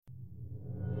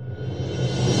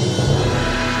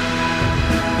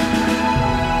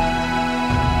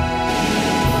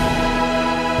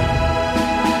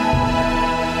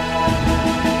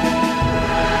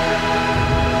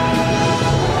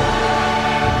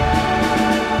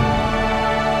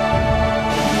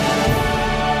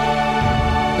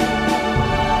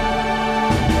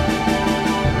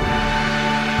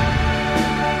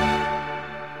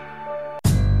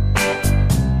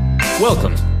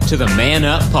to the Man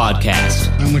Up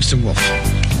Podcast. I'm Winston Wolfe.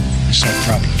 I solve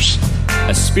problems.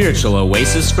 A spiritual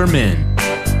oasis for men.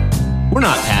 We're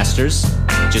not pastors,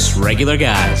 just regular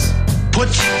guys. Put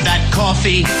that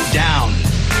coffee down.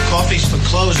 Coffee's for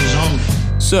closers only.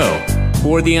 So,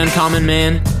 for the uncommon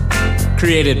man,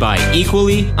 created by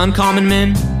equally uncommon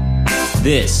men,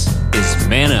 this is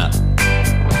Man Up.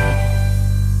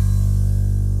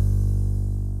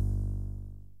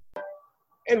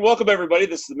 And welcome, everybody.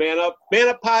 This is the Man Up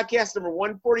Podcast number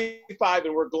 145,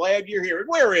 and we're glad you're here. And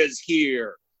where is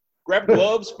here? Grab a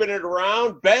globe, spin it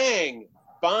around, bang!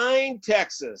 Find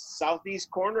Texas.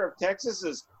 Southeast corner of Texas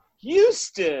is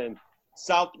Houston.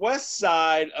 Southwest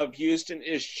side of Houston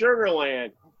is Sugar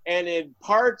Land. And in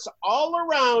parts all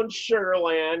around Sugar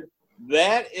Land,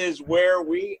 that is where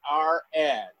we are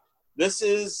at.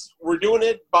 We're doing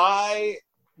it by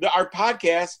our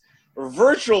podcast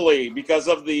virtually because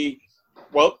of the,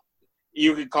 well,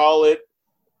 you could call it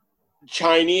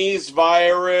Chinese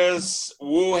virus,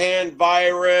 Wuhan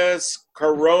virus,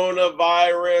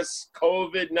 coronavirus,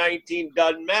 COVID-19,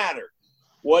 doesn't matter.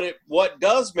 What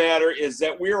does matter is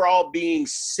that we're all being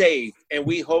safe, and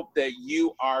we hope that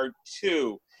you are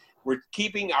too. We're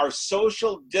keeping our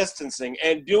social distancing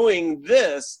and doing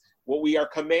this, what we are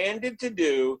commanded to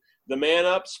do, the Man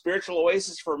Up Spiritual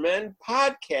Oasis for Men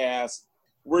podcast.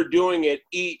 We're doing it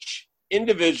each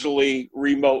individually,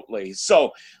 remotely.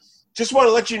 So just want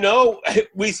to let you know,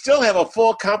 we still have a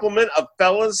full complement of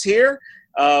fellas here.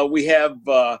 We have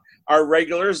our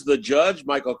regulars, the judge,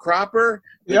 Michael Cropper,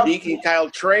 the deacon, Kyle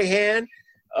Trahan,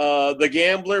 the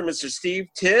gambler, Mr. Steve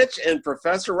Titch, and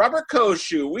Professor Robert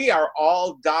Koshu. We are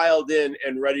all dialed in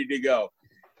and ready to go.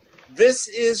 This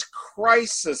is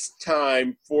crisis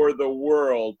time for the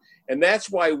world, and that's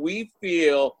why we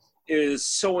feel it is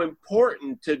so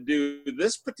important to do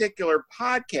this particular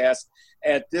podcast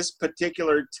at this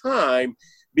particular time,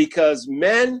 because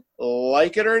men,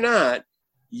 like it or not,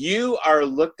 you are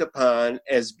looked upon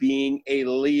as being a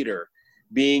leader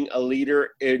in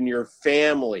your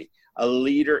family, a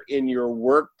leader in your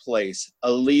workplace,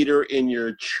 a leader in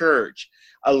your church,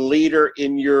 a leader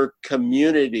in your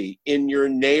community, in your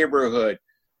neighborhood.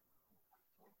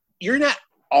 You're not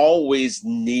always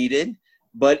needed,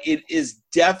 but it is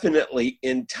definitely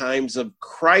in times of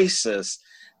crisis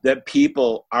that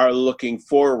people are looking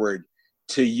forward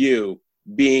to you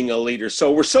being a leader.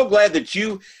 So we're so glad that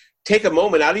you take a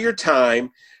moment out of your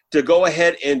time to go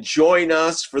ahead and join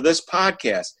us for this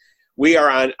podcast. We are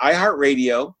on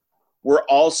iHeartRadio. We're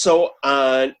also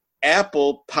on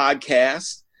Apple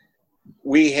Podcasts.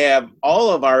 We have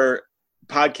all of our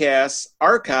podcasts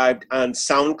archived on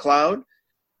SoundCloud.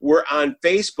 We're on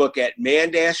Facebook at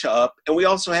Man-Up, and we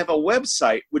also have a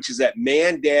website, which is at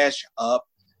man-up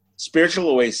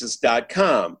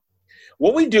spiritualoasis.com.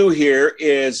 What we do here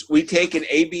is we take an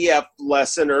ABF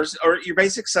lesson or your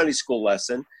basic Sunday school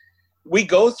lesson. We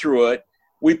go through it.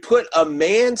 We put a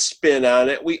man spin on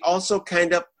it. We also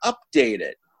kind of update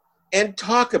it and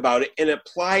talk about it and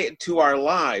apply it to our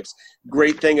lives.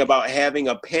 Great thing about having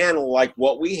a panel like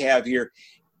what we have here,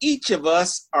 each of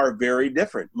us are very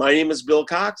different. My name is Bill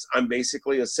Cox. I'm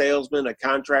basically a salesman, a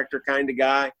contractor kind of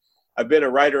guy. I've been a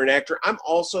writer and actor. I'm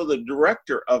also the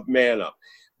director of Man Up.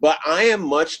 But I am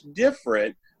much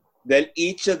different than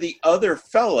each of the other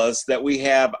fellas that we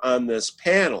have on this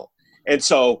panel. And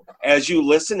so as you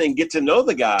listen and get to know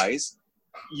the guys,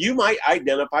 you might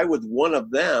identify with one of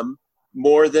them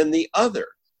more than the other.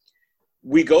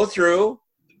 We go through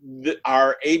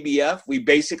our ABF. We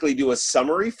basically do a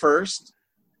summary first.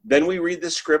 Then we read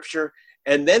the scripture,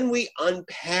 and then we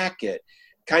unpack it,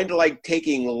 kind of like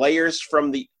taking layers from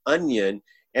the onion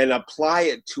and apply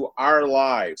it to our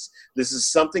lives. This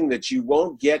is something that you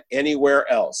won't get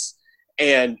anywhere else.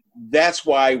 And that's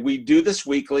why we do this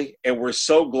weekly, and we're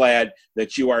so glad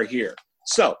that you are here.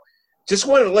 So just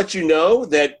wanted to let you know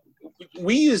that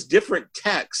we use different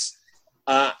texts,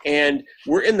 and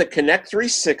we're in the Connect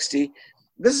 360.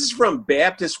 This is from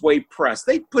Baptist Way Press.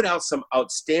 They put out some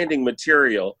outstanding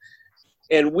material,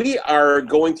 and we are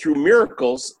going through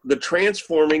Miracles, the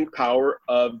Transforming Power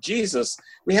of Jesus.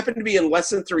 We happen to be in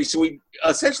Lesson 3, so we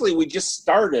just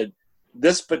started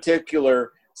this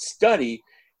particular study,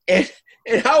 and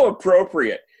how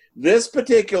appropriate. This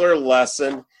particular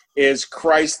lesson is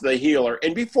Christ the Healer.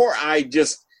 And before I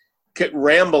just could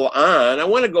ramble on, I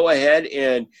want to go ahead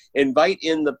and invite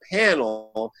in the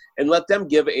panel and let them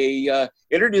give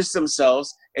introduce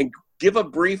themselves and give a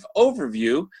brief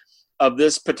overview of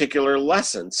this particular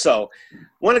lesson. So I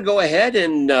want to go ahead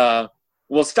and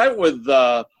we'll start with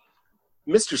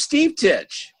Mr. Steve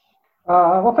Titch.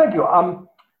 Well, thank you.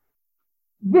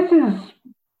 This is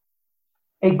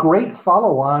a great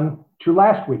follow-on to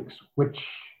last week's, which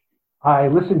I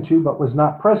listened to but was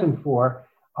not present for.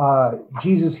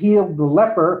 Jesus healed the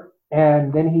leper,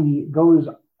 and then he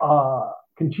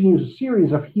continues a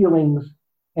series of healings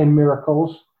and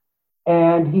miracles,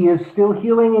 and he is still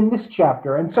healing in this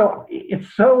chapter. And so it's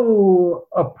so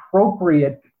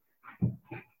appropriate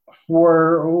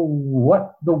for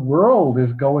what the world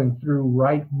is going through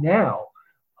right now.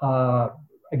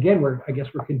 Again, I guess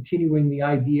we're continuing the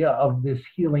idea of this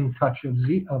healing touch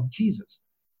of Jesus.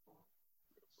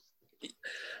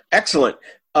 Excellent.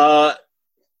 Kyle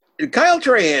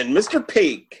Trahan, Mr.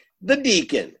 Peak, the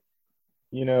deacon.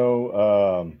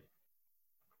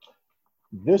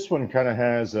 This one kind of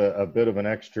has a bit of an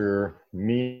extra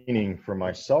meaning for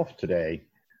myself today.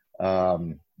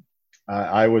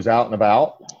 I was out and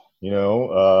about.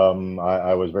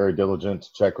 I was very diligent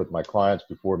to check with my clients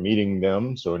before meeting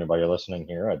them. So anybody listening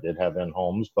here, I did have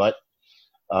in-homes, but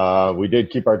we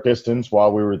did keep our distance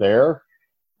while we were there.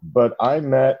 But I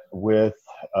met with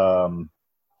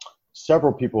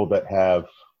several people that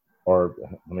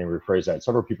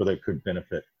several people that could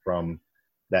benefit from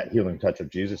that healing touch of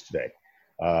Jesus today.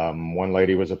 One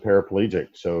lady was a paraplegic,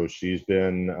 so she's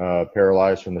been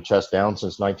paralyzed from the chest down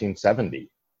since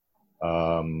 1970.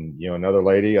 Another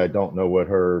lady, I don't know what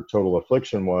her total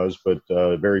affliction was, but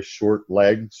very short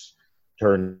legs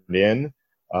turned in.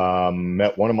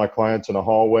 Met one of my clients in a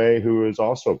hallway who is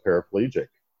also paraplegic.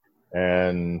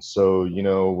 And so,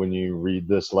 when you read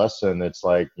this lesson, it's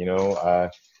like, I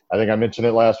think I mentioned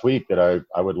it last week that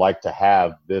I would like to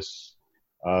have this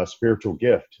spiritual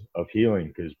gift of healing,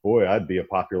 because boy, I'd be a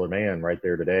popular man right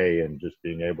there today, and just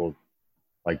being able,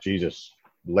 like Jesus,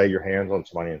 lay your hands on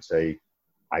somebody and say,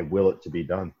 I will it to be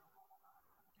done.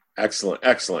 Excellent.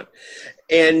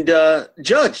 And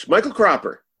Judge Michael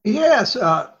Cropper. Yes,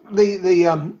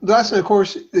 the lesson, of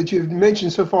course, that you've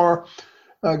mentioned so far,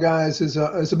 guys, is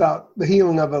about the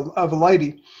healing of a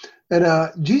lady,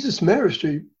 and Jesus'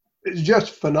 ministry is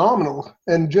just phenomenal.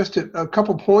 And just a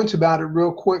couple points about it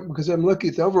real quick, because I'm looking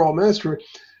at the overall ministry,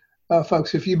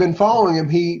 folks. If you've been following him,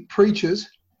 he preaches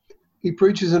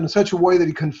in such a way that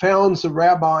he confounds the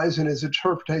rabbis in his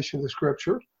interpretation of the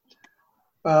scripture.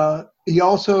 He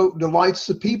also delights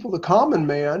the people, the common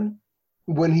man,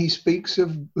 when he speaks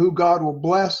of who God will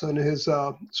bless in his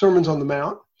Sermons on the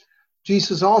Mount.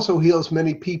 Jesus also heals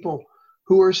many people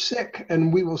who are sick,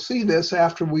 and we will see this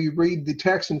after we read the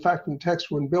text. In fact, in the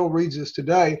text when Bill reads this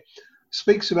today,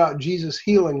 speaks about Jesus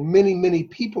healing many, many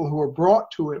people who are brought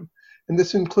to him, and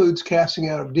this includes casting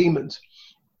out of demons.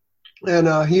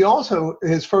 And he also,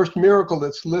 his first miracle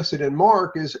that's listed in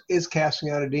Mark is casting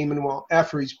out a demon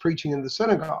after he's preaching in the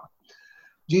synagogue.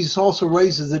 Jesus also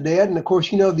raises the dead, and of course,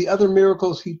 the other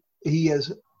miracles he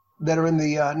has that are in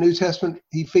the New Testament.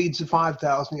 He feeds the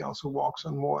 5,000. He also walks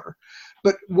on water.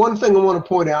 But one thing I want to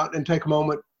point out and take a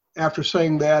moment after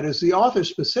saying that is the author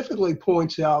specifically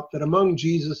points out that among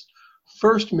Jesus'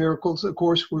 first miracles, of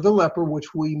course, were the leper,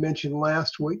 which we mentioned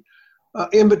last week.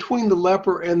 In between the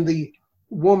leper and the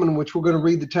woman, which we're going to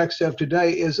read the text of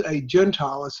today, is a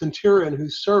Gentile, a centurion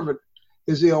whose servant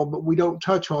is ill, but we don't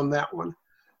touch on that one.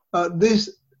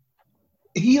 This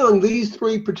healing these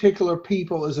three particular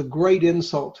people is a great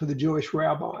insult to the Jewish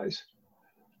rabbis.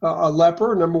 A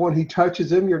leper, number one, he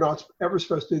touches him. You're not ever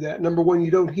supposed to do that. Number one, you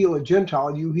don't heal a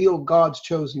Gentile. You heal God's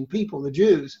chosen people, the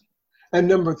Jews. And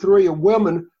number three, a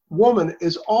woman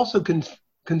is also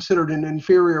considered an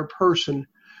inferior person.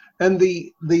 And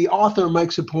the author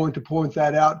makes a point to point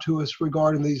that out to us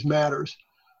regarding these matters.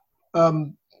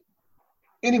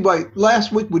 Anyway,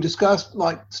 last week we discussed,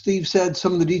 like Steve said,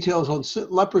 some of the details on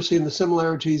leprosy and the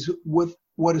similarities with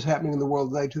what is happening in the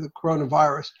world today to the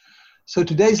coronavirus. So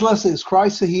today's lesson is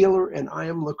Christ the Healer, and I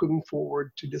am looking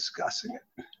forward to discussing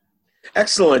it.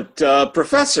 Excellent.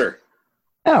 Professor.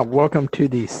 Yeah, welcome to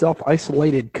the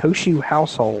self-isolated Koshu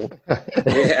household.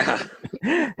 Yeah.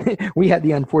 We had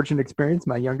the unfortunate experience.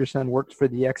 My younger son works for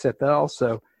the XFL,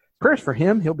 so prayers for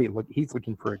him. He's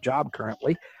looking for a job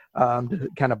currently to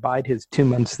kind of bide his 2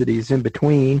 months that he's in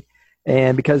between,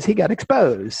 and because he got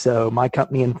exposed. So my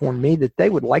company informed me that they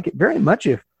would like it very much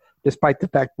if, despite the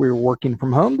fact we were working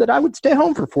from home, that I would stay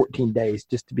home for 14 days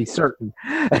just to be certain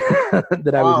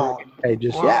that I was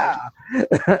contagious. Wow.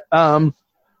 Yeah.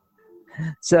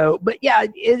 So, but yeah,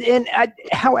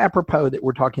 how apropos that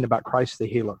we're talking about Christ the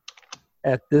Healer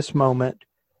at this moment,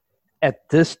 at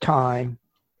this time,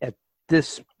 at this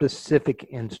specific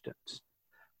instance.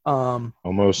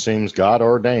 Almost seems God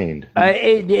ordained.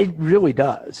 It really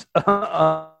does.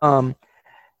 Well,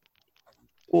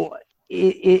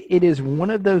 it is one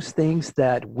of those things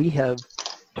that we have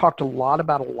talked a lot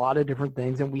about, a lot of different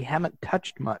things, and we haven't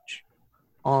touched much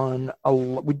on.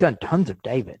 We've done tons of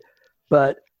David,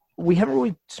 but we haven't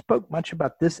really spoke much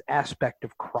about this aspect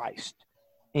of Christ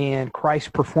and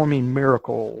Christ performing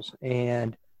miracles,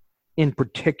 and in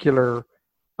particular,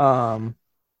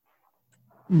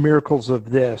 miracles of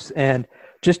this. And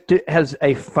just as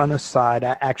a fun aside,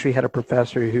 I actually had a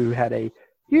professor who had a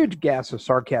huge gas of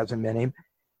sarcasm in him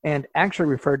and actually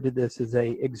referred to this as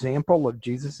a example of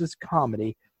Jesus's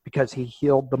comedy because he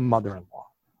healed the mother-in-law.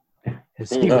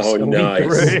 Nice.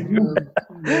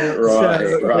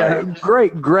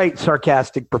 Right. Great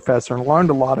sarcastic professor, and learned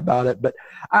a lot about it. But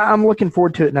I'm looking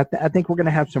forward to it, and I think we're going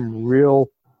to have some real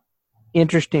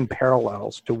interesting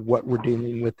parallels to what we're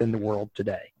dealing with in the world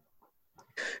today.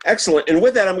 Excellent. And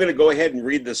with that, I'm going to go ahead and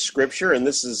read the scripture, and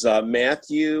this is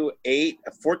Matthew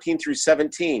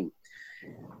 8:14-17.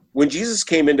 When Jesus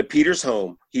came into Peter's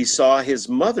home, he saw his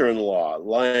mother-in-law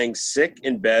lying sick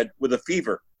in bed with a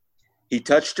fever. He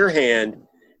touched her hand,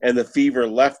 and the fever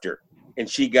left her, and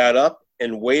she got up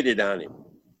and waited on him.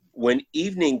 When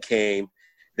evening came,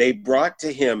 they brought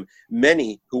to him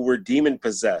many who were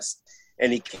demon-possessed,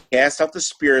 and he cast out the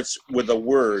spirits with a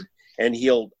word and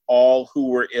healed all who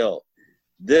were ill.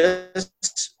 This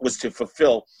was to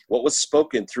fulfill what was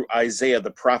spoken through Isaiah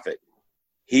the prophet.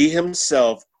 He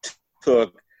himself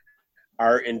took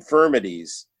our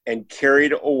infirmities and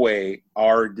carried away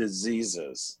our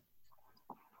diseases.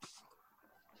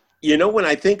 You know, when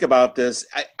I think about this,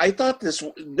 I thought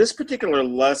this particular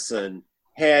lesson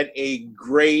had a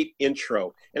great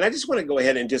intro. And I just want to go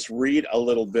ahead and just read a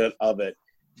little bit of it,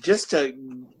 just to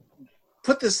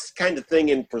put this kind of thing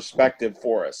in perspective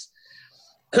for us.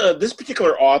 This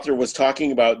particular author was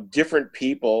talking about different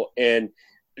people and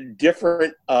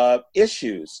different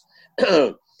issues.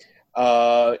 And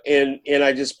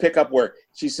I just pick up where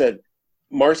she said,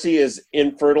 Marcy is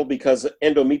infertile because of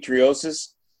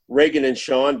endometriosis. Reagan and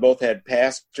Sean both had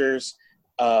pastors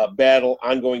battle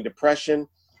ongoing depression.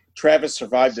 Travis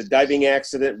survived a diving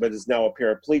accident but is now a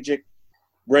paraplegic.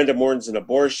 Brenda mourns an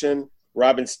abortion.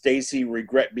 Rob and Stacy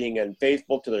regret being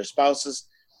unfaithful to their spouses.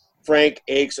 Frank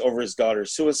aches over his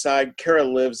daughter's suicide. Kara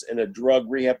lives in a drug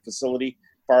rehab facility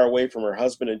far away from her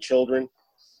husband and children.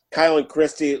 Kyle and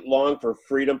Christy long for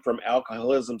freedom from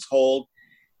alcoholism's hold.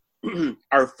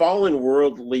 Our fallen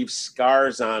world leaves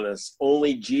scars on us.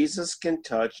 Only Jesus can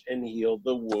touch and heal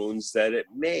the wounds that it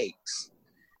makes.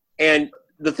 And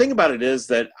the thing about it is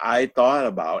that I thought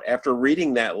about, after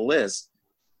reading that list,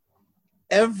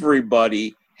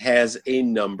 everybody has a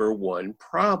number one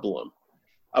problem.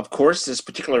 Of course, this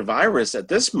particular virus at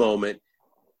this moment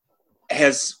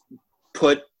has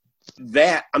put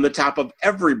that on the top of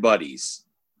everybody's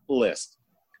list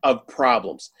of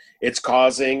problems. It's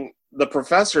causing the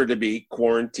professor to be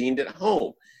quarantined at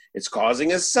home. It's causing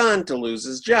his son to lose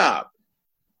his job.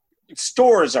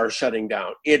 Stores are shutting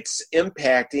down. It's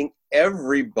impacting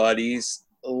everybody's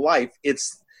life.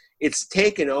 It's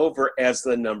taken over as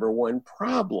the number one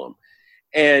problem.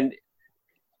 And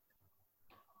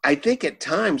I think at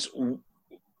times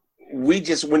we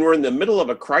just, when we're in the middle of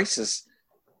a crisis,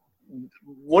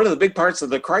 one of the big parts of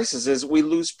the crisis is we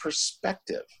lose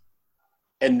perspective.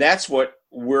 And that's what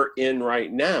we're in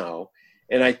right now.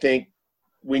 And I think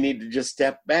we need to just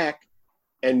step back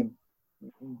and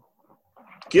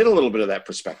get a little bit of that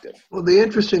perspective. Well, the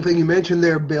interesting thing you mentioned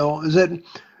there, Bill, is that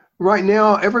right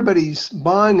now everybody's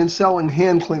buying and selling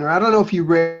hand cleaner. I don't know if you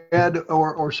read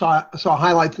or saw a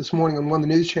highlight this morning on one of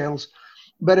the news channels,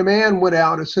 but a man went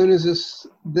out as soon as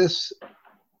this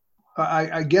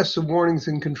I guess the warnings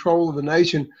and control of the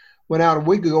nation went out a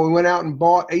week ago. He went out and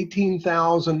bought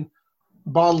 18,000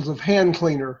 bottles of hand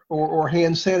cleaner or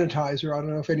hand sanitizer. I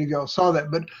don't know if any of y'all saw that,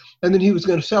 and then he was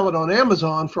going to sell it on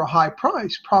Amazon for a high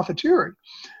price, profiteering.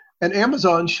 And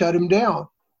Amazon shut him down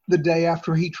the day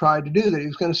after he tried to do that. He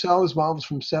was going to sell his bottles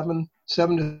from $7 to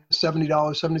 $70,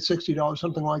 $7 to $60,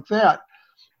 something like that.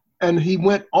 And he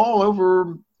went all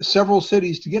over several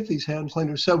cities to get these hand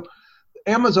cleaners. So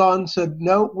Amazon said,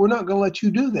 no, we're not going to let you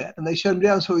do that. And they shut him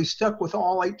down. So he's stuck with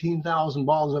all 18,000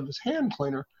 bottles of his hand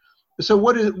cleaner. So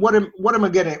what am I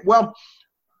getting at? Well,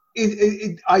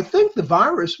 I think the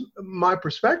virus, my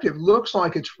perspective, looks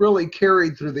like it's really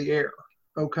carried through the air,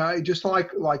 okay? Just like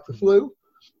the flu.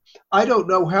 I don't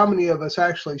know how many of us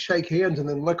actually shake hands and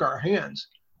then lick our hands.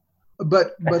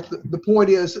 But the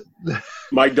point is...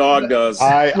 My dog does.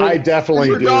 I definitely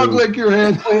do. Your dog lick your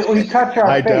hand. We touch our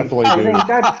face. I definitely do.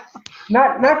 That's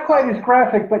not quite as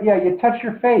graphic, but yeah, you touch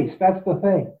your face. That's the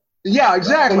thing. Yeah,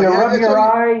 exactly. So you rub your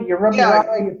eye,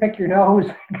 you pick your nose.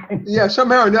 Yeah,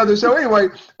 somehow or another. So anyway,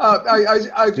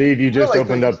 Steve, you just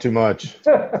opened up too much.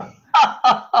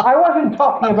 I wasn't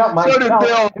talking about So did myself.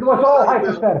 Bill. It was all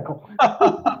hypothetical.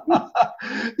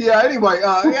 Yeah. Anyway,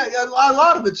 a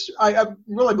lot of it's. I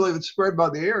really believe it's spread by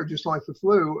the air, just like the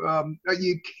flu.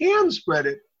 You can spread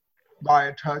it by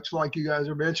a touch, like you guys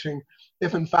are mentioning,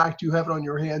 if in fact you have it on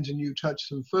your hands and you touch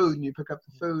some food and you pick up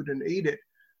the food and eat it.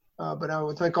 But I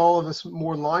would think all of us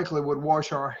more than likely would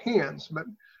wash our hands.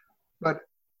 But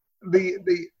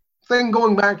the thing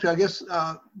going back to, I guess,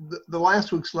 the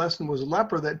last week's lesson was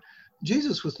leper, that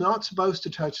Jesus was not supposed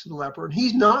to touch the leper, and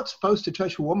he's not supposed to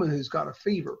touch a woman who's got a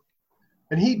fever.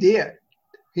 And he did.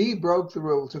 He broke the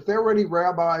rules. If there were any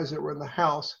rabbis that were in the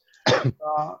house,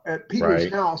 at Peter's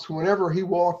Right. house, whenever he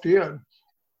walked in,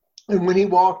 and when he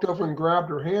walked over and grabbed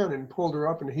her hand and pulled her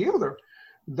up and healed her,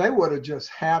 they would have just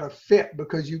had a fit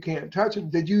because you can't touch them.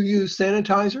 Did you use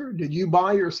sanitizer? Did you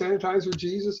buy your sanitizer,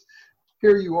 Jesus?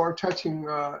 Here you are touching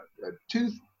two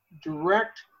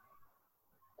direct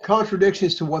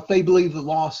contradictions to what they believe the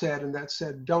law said, and that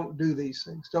said, don't do these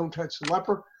things. Don't touch the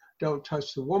leper. Don't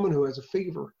touch the woman who has a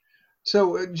fever.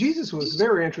 So Jesus was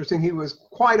very interesting. He was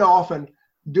quite often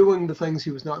doing the things he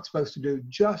was not supposed to do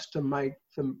just to make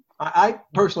them, I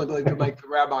personally believe, to make the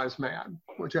rabbis mad,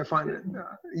 which I find it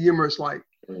humorous. Like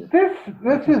This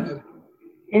is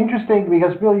interesting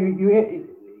because, Bill,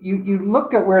 you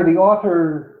looked at where the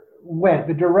author went,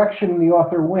 the direction the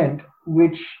author went,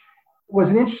 which was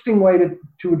an interesting way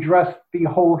to address the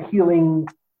whole healing,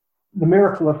 the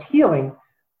miracle of healing.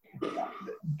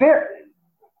 There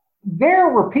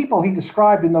were people he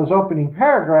described in those opening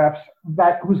paragraphs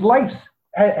whose lives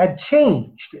had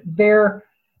changed. They're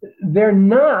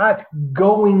not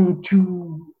going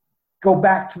to go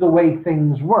back to the way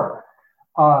things were.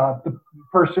 The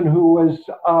person who was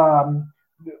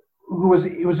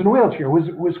in a wheelchair,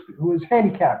 who was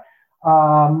handicapped.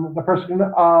 The person,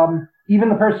 even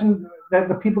the person that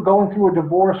the people going through a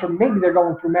divorce, or maybe they're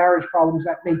going through marriage problems,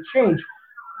 that may change.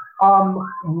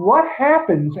 What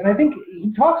happens, and I think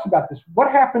he talks about this,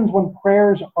 what happens when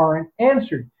prayers aren't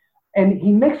answered? And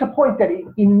he makes a point that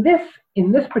in this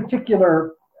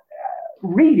particular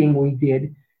reading we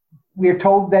did, we're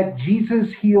told that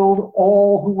Jesus healed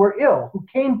all who were ill, who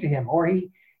came to him, or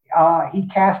he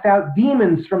cast out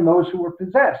demons from those who were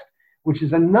possessed, which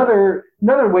is another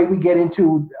way we get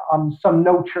into some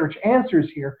no church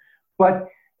answers here. But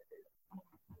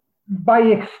by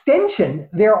extension,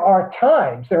 there are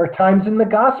times in the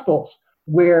Gospels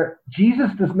where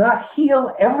Jesus does not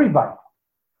heal everybody.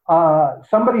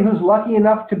 Somebody who's lucky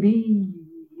enough to be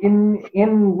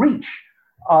in reach.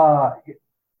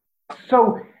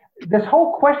 So this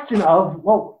whole question of,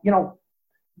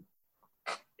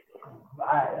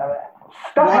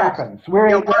 stuff happens. We're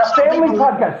a family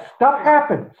podcast. Stuff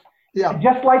happens. Yeah.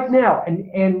 Just like now.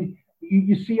 And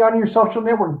you see on your social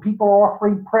network, people are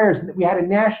offering prayers. We had a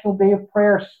National Day of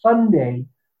Prayer Sunday.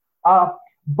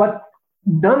 But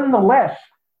nonetheless,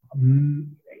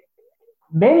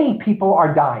 many people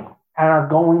are dying and are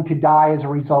going to die as a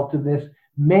result of this.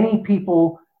 Many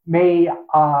people may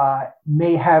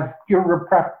have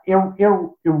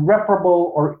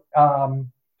irreparable or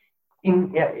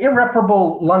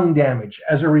irreparable lung damage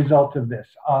as a result of this,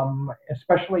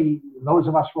 especially those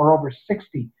of us who are over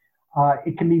 60.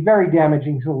 It can be very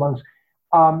damaging to the lungs.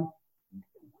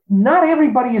 Not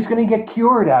everybody is going to get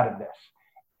cured out of this.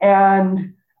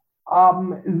 And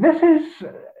this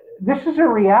is a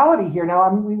reality here.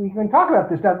 Now, we can talk about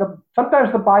this. Now,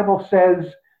 sometimes the Bible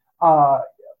says, I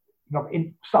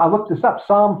looked this up,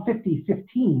 Psalm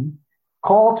 50:15,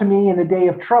 call to me in the day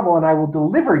of trouble and I will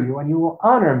deliver you and you will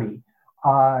honor me,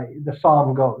 the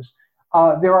psalm goes.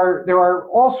 There are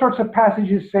all sorts of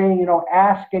passages saying,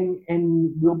 ask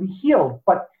and we'll be healed.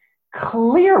 But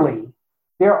clearly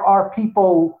there are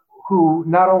people who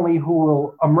not only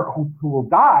who will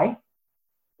die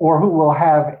or who will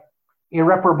have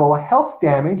irreparable health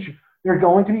damage, there are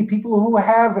going to be people who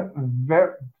have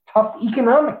very tough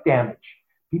economic damage.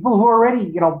 People who are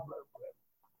already,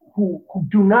 who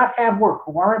do not have work,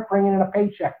 who aren't bringing in a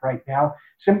paycheck right now,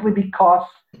 simply because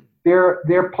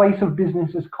their place of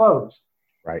business is closed.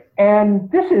 Right.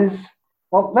 And this is,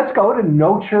 let's go to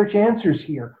no church answers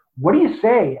here. What do you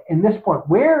say in this point?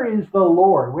 Where is the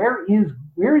Lord? Where is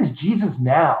Jesus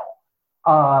now?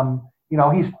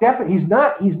 He's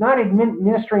not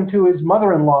administering to his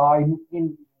mother-in-law.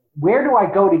 In where do I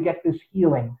go to get this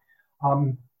healing?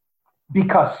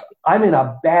 Because I'm in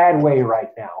a bad way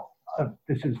right now.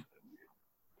 There's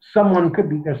someone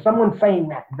saying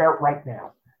that right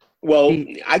now. Well,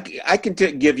 I can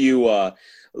give you a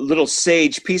little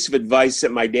sage piece of advice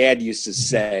that my dad used to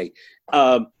say.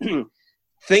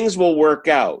 Things will work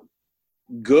out.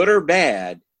 Good or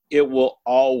bad, it will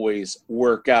always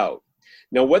work out.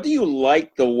 Now, whether you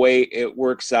like the way it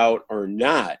works out or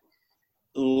not,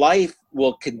 life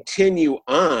will continue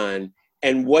on,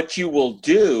 and what you will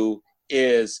do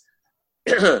is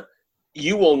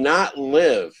you will not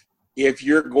live if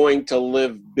you're going to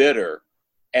live bitter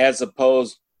as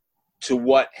opposed to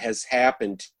what has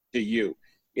happened to you.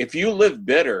 If you live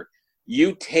bitter,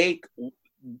 you take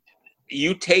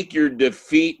your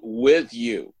defeat with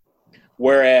you.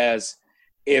 Whereas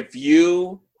if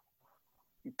you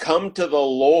come to the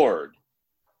Lord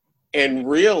and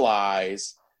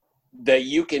realize that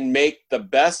you can make the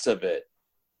best of it,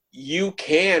 you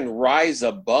can rise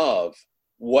above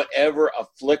whatever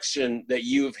affliction that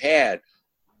you've had.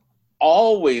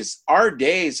 Always, our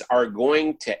days are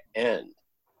going to end.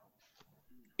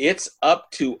 It's up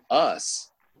to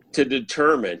us to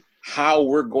determine how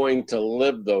we're going to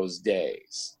live those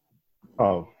days.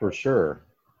 Oh, for sure.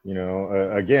 You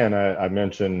know, again, I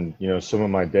mentioned, you know, some of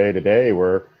my day-to-day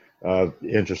were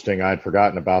interesting. I'd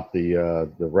forgotten about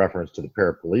the reference to the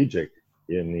paraplegic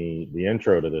in the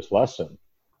intro to this lesson.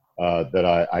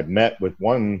 That I met with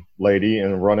one lady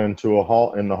and run into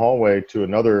in the hallway to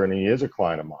another, and he is a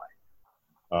client of mine.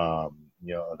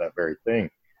 You know, that very thing.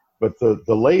 But the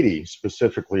lady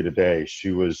specifically today,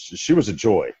 she was a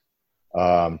joy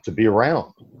to be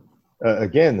around.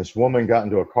 Again, this woman got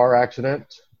into a car accident.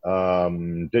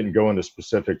 Didn't go into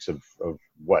specifics of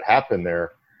what happened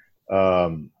there.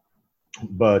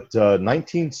 But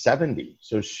 1970.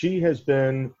 So she has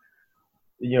been,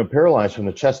 you know, paralyzed from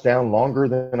the chest down longer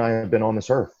than I have been on this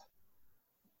earth.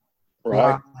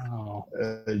 Right. Wow.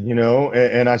 You know,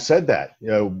 and I said that, you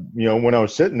know, when I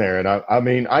was sitting there, and I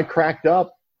mean, I cracked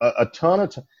up a ton of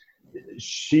times.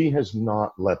 She has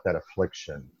not let that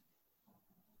affliction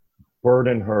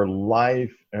burden her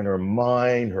life and her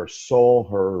mind, her soul,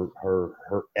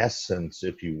 her essence,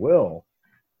 if you will.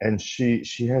 And she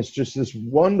has just this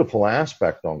wonderful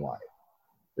aspect on life.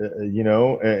 You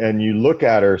know, and you look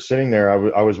at her sitting there.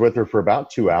 I was with her for about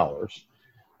 2 hours,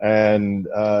 and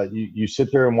you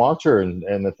sit there and watch her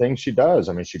and the things she does.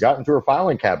 I mean, she got into her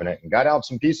filing cabinet and got out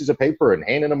some pieces of paper and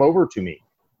handed them over to me.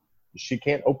 She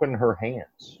can't open her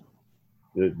hands.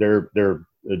 They're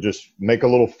just make a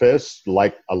little fist,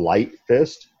 like a light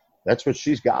fist. That's what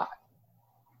she's got,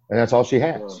 and that's all she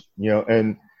has. You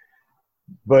know,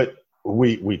 but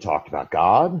we talked about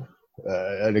God.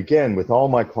 And again, with all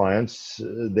my clients,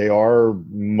 they are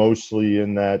mostly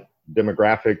in that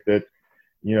demographic that,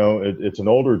 you know, it's an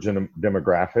older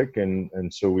demographic.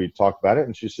 And so we talked about it.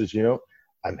 And she says, you know,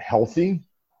 I'm healthy.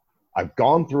 I've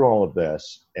gone through all of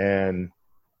this. And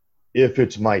if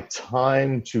it's my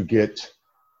time to get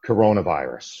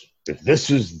coronavirus, if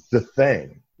this is the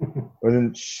thing,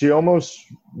 and she almost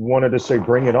wanted to say,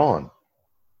 bring it on,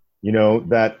 you know,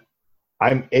 that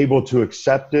I'm able to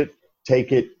accept it,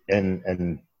 take it,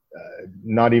 and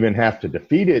not even have to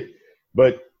defeat it,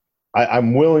 but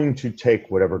I'm willing to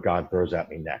take whatever God throws at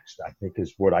me next, I think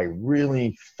is what I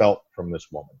really felt from this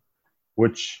woman,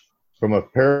 which from a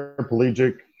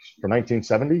paraplegic from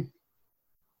 1970,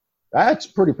 that's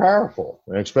pretty powerful,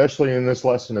 and especially in this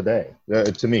lesson today,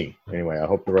 to me. Anyway, I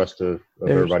hope the rest of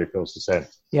everybody feels the same.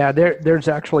 Yeah, there's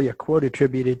actually a quote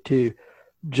attributed to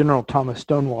General Thomas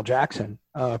Stonewall Jackson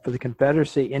for the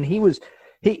Confederacy, and he was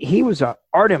an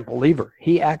ardent believer.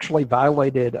 He actually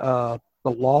violated the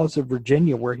laws of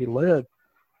Virginia where he lived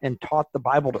and taught the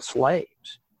Bible to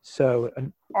slaves. So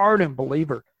an ardent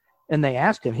believer. And they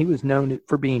asked him, he was known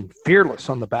for being fearless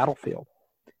on the battlefield.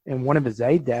 And one of his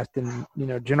aides asked him, you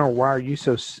know, General, why are you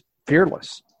so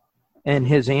fearless? And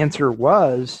his answer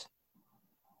was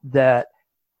that,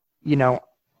 you know,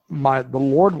 the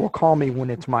Lord will call me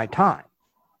when it's my time.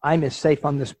 I'm as safe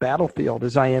on this battlefield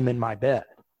as I am in my bed.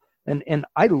 And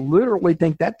I literally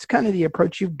think that's kind of the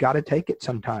approach you've got to take it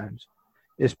sometimes,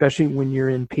 especially when you're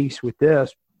in peace with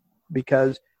this,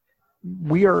 because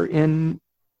we are in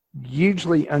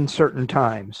hugely uncertain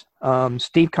times.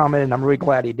 Steve commented, and I'm really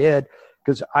glad he did,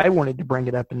 because I wanted to bring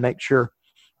it up and make sure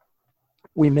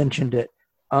we mentioned it.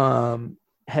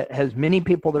 Has many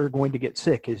people that are going to get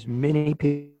sick, as many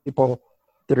people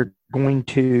that are going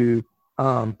to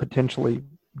potentially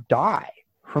die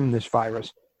from this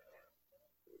virus.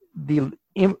 The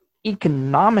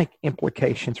economic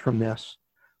implications from this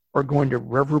are going to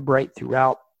reverberate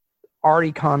throughout our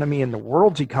economy and the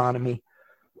world's economy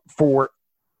for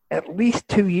at least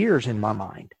 2 years in my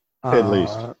mind. At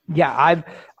least. Yeah.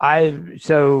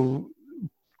 So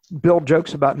Bill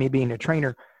jokes about me being a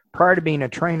trainer. Prior to being a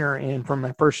trainer, and from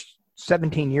my first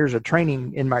 17 years of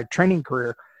training in my training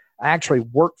career, I actually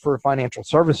worked for a financial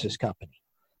services company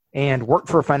and worked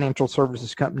for a financial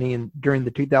services company during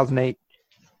the 2008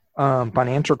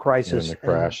 financial crisis. And the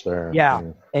crash there. Yeah.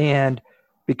 And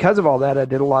because of all that, I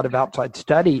did a lot of outside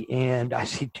study, and I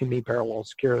see too many parallels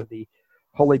scare the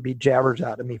holy bee jabbers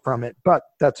out of me from it. But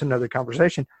that's another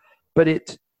conversation. But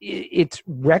it's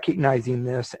recognizing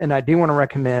this, and I do want to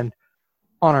recommend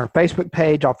on our Facebook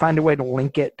page. I'll find a way to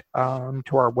link it to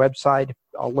our website.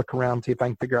 I'll look around, see if I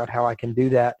can figure out how I can do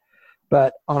that.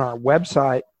 But on our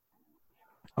website,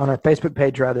 on our Facebook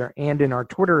page rather, and in our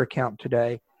Twitter account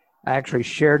today, I actually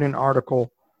shared an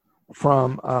article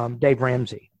from Dave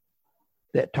Ramsey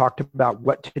that talked about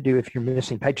what to do if you're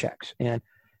missing paychecks. And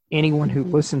anyone who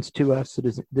listens to us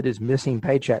that is missing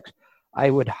paychecks, I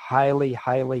would highly,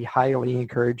 highly, highly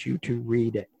encourage you to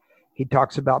read it. He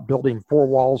talks about building 4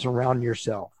 walls around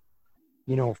yourself.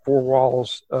 4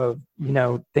 walls of,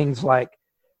 things like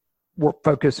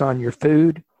focus on your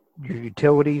food, your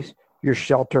utilities, your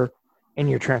shelter, and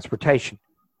your transportation,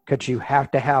 because you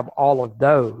have to have all of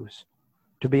those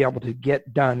to be able to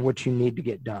get done what you need to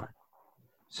get done.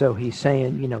 So he's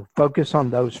saying, focus on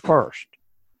those first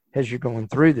as you're going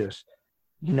through this.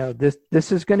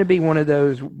 This is going to be one of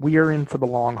those, we are in for the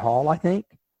long haul, I think,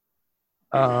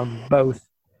 both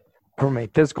from a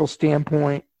physical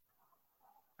standpoint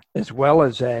as well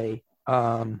as a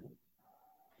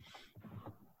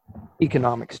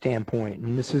economic standpoint.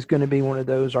 And this is going to be one of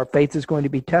those, our faith is going to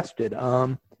be tested.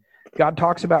 God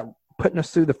talks about putting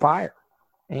us through the fire.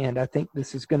 And I think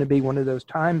this is going to be one of those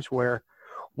times where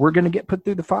we're going to get put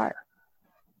through the fire.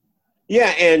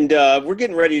 Yeah, and we're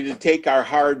getting ready to take our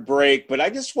hard break, but I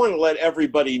just want to let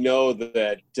everybody know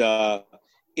that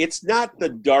it's not the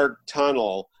dark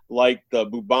tunnel like the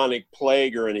bubonic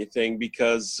plague or anything,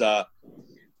 because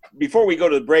before we go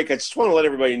to the break, I just want to let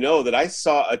everybody know that I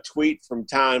saw a tweet from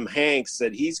Tom Hanks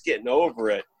that he's getting over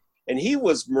it, and he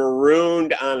was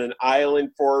marooned on an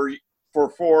island for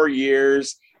 4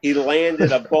 years. He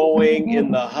landed a Boeing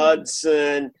in the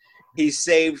Hudson. He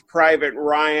saved Private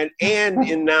Ryan and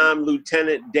Inam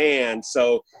Lieutenant Dan.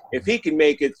 So if he can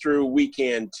make it through, we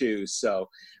can too. So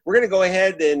we're going to go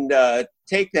ahead and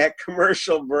take that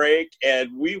commercial break, and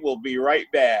we will be right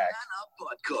back.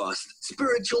 Podcast,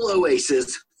 Spiritual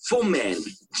Oasis for men.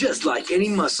 Just like any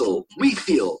muscle, we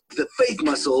feel the faith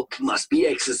muscle must be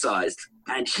exercised.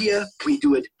 And here we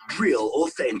do it real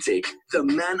authentic, the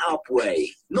Man Up way.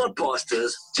 Not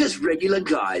pastors, just regular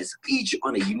guys, each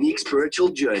on a unique spiritual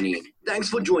journey. Thanks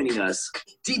for joining us.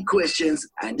 Deep questions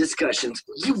and discussions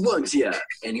you won't hear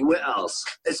anywhere else,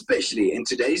 especially in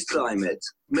today's climate.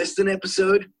 Missed an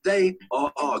episode? They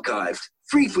are archived,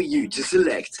 free for you to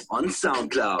select on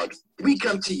SoundCloud. We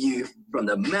come to you from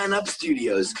the Man Up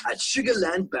Studios at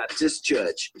Sugarland Baptist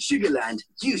Church, Sugarland,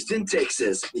 Houston,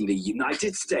 Texas, in the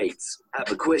United States.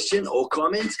 Have a question or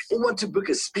comment, or want to book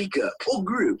a speaker or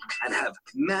group and have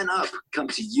Man Up come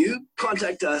to you?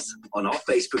 Contact us on our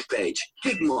Facebook page,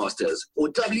 Gigmasters, or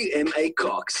WMA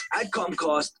Cox at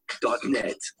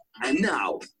Comcast.net. And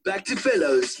now, back to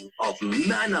fellows of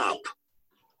Man Up.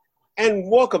 And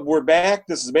welcome. We're back.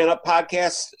 This is Man Up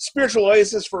Podcast, Spiritual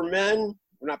Oasis for Men.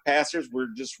 We're not pastors. We're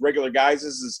just regular guys.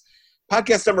 This is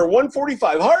podcast number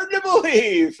 145. Hard to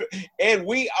believe. And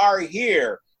we are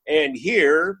here. And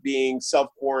here, being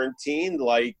self-quarantined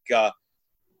like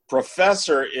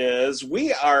Professor is,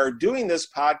 we are doing this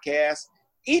podcast,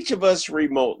 each of us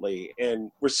remotely. And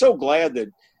we're so glad that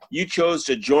you chose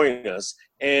to join us.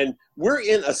 And we're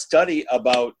in a study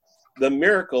about the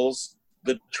miracles,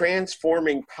 the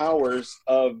transforming powers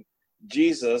of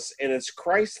Jesus. And it's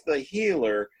Christ the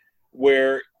Healer,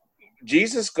 where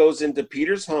Jesus goes into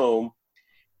Peter's home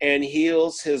and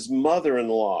heals his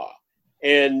mother-in-law.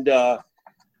 And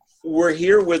we're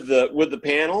here with the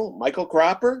panel. Michael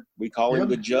Cropper, we call him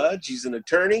the judge. He's an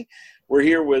attorney. We're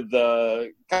here with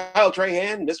Kyle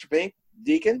Trahan, Mr. Pink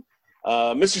Deacon,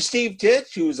 Mr. Steve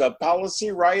Titch, who's a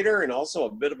policy writer and also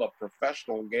a bit of a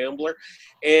professional gambler,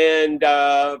 and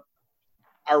our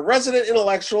resident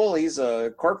intellectual. He's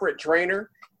a corporate trainer,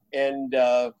 and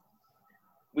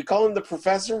we call him the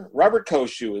Professor. Robert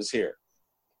Koshu is here.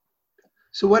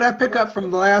 So what I pick up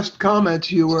from the last comments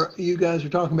you guys were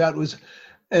talking about was,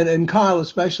 and Kyle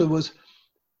especially, was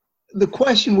the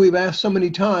question we've asked so many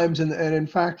times, and in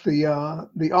fact the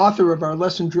author of our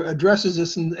lesson addresses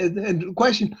this, and the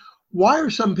question, why are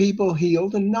some people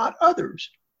healed and not others?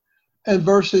 And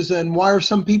why are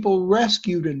some people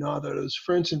rescued and not others?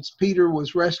 For instance, Peter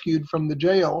was rescued from the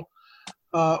jail,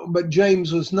 but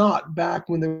James was not, back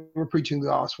when they were preaching the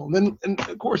gospel. And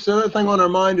of course, the other thing on our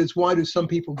mind is, why do some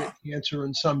people get cancer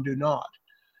and some do not?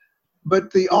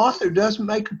 But the author does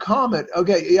make a comment.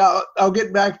 Okay, yeah, I'll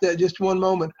get back to that just one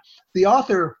moment. The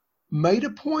author made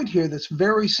a point here that's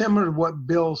very similar to what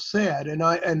Bill said,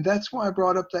 and that's why I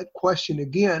brought up that question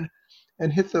again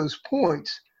and hit those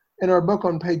points. in our book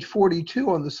on page 42,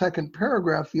 on the second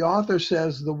paragraph, the author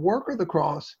says the work of the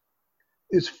cross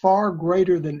is far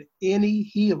greater than any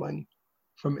healing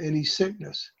from any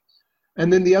sickness.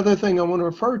 And then the other thing I want to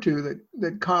refer to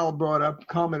that Kyle brought up,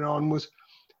 commented on, was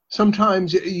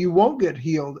sometimes you won't get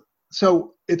healed.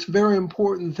 So it's very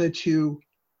important that you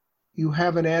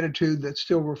have an attitude that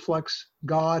still reflects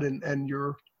God and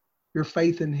your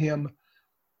faith in him,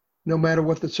 no matter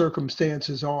what the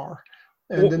circumstances are.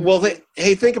 And then,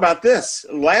 hey, think about this.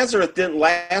 Lazarus didn't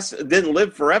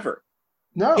live forever.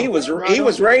 No, he was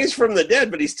raised from the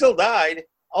dead, but he still died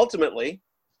ultimately.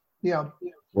 Yeah.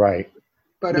 Right.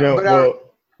 But, go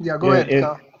ahead.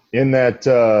 In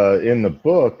the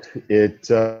book, it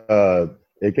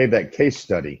gave that case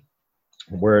study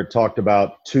where it talked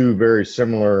about two very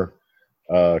similar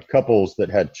couples that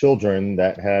had children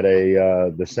that had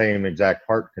the same exact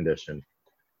heart condition,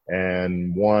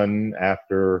 and one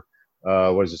after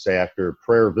after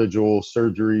prayer vigil,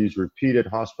 surgeries, repeated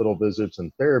hospital visits,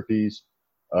 and therapies,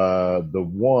 the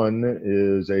one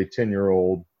is a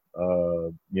 10-year-old,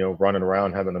 running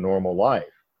around having a normal life.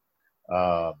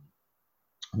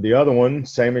 The other one,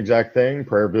 same exact thing,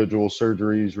 prayer vigil,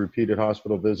 surgeries, repeated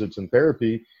hospital visits, and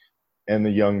therapy, and the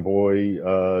young boy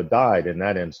died in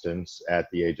that instance at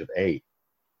the age of 8.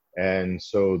 And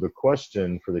so the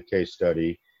question for the case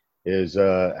study is,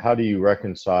 how do you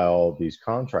reconcile these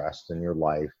contrasts in your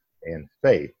life and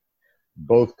faith?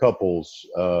 Both couples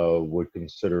would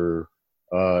consider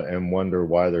and wonder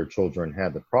why their children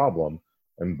had the problem,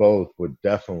 and both would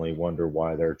definitely wonder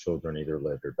why their children either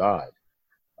lived or died.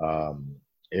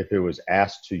 If it was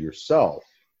asked to yourself,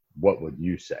 what would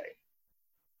you say?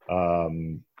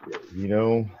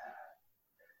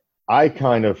 I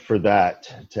kind of,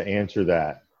 to answer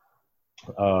that,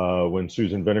 when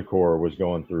Susan Vinicor was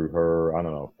going through her,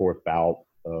 fourth bout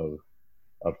of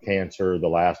cancer, the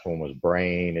last one was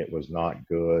brain. It was not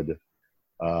good.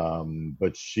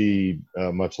 But she,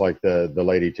 much like the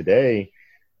lady today,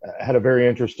 had a very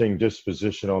interesting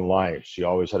disposition on life. She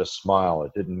always had a smile.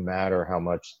 It didn't matter how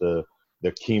much the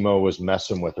chemo was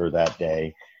messing with her that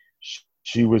day.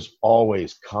 She was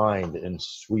always kind and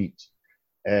sweet.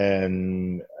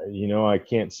 And, I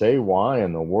can't say why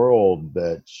in the world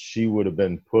that she would have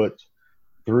been put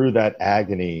through that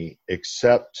agony,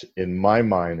 except in my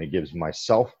mind, it gives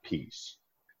myself peace.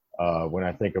 When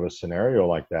I think of a scenario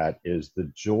like that, is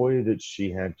the joy that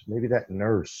she had, maybe that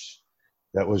nurse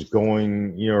that was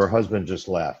going, her husband just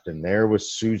left, and there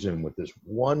was Susan with this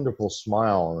wonderful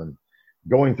smile and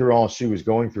going through all she was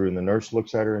going through. And the nurse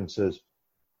looks at her and says,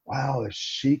 wow, if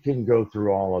she can go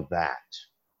through all of that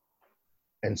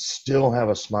and still have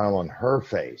a smile on her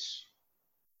face,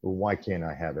 well, why can't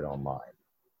I have it on mine?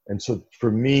 And so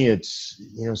for me, it's,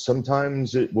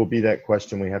 sometimes it will be that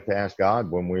question we have to ask God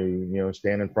when we,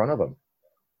 stand in front of him.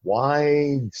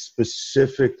 Why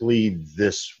specifically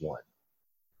this one?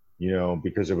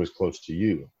 Because it was close to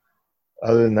you.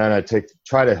 Other than that, I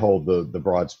try to hold the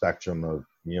broad spectrum of,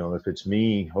 if it's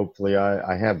me, hopefully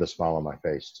I have the smile on my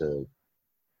face to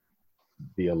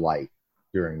be a light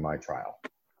during my trial.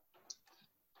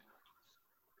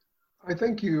 I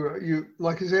think you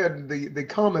like you said, the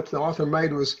comment the author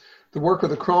made was the work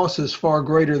of the cross is far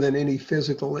greater than any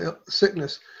physical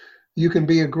sickness. You can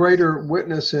be a greater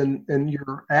witness in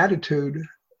your attitude,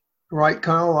 right,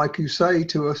 Kyle? Like you say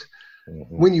to us,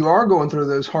 when you are going through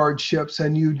those hardships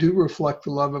and you do reflect the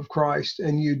love of Christ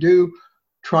and you do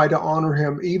try to honor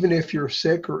him, even if you're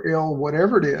sick or ill,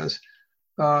 whatever it is,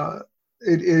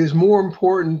 it is more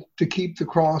important to keep the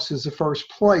cross as the first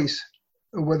place,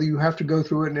 whether you have to go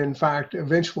through it and in fact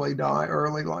eventually die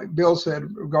early. Like Bill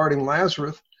said regarding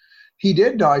Lazarus, he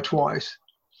did die twice.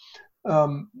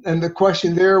 And the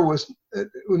question there was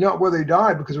not whether he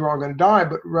died because we're all going to die,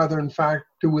 but rather in fact,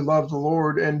 do we love the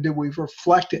Lord and do we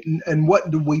reflect it? And what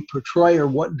do we portray or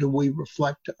what do we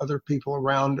reflect to other people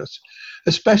around us,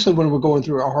 especially when we're going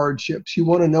through our hardships? You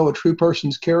want to know a true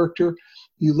person's character,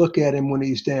 you look at him when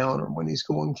he's down or when he's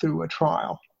going through a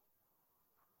trial.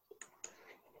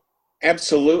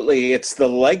 Absolutely. It's the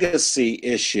legacy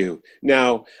issue.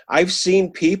 Now, I've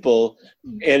seen people,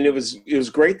 and it was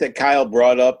great that Kyle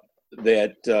brought up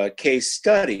that case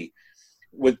study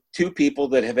with two people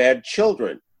that have had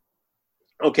children.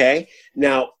 Okay.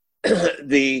 Now,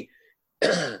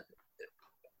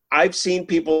 I've seen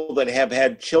people that have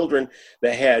had children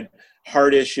that had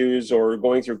heart issues or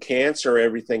going through cancer or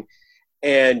everything.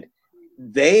 And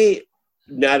they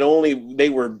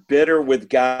were bitter with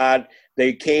God.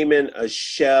 They came in a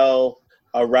shell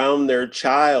around their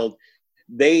child.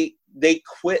 They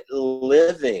quit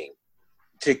living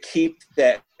to keep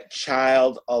that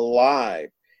child alive.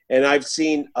 And I've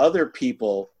seen other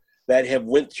people that have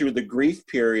went through the grief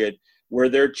period where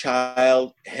their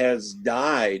child has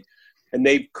died, and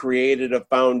they've created a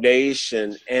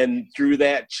foundation, and through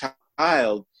that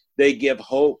child, they give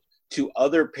hope to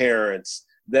other parents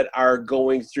that are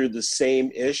going through the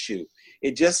same issue.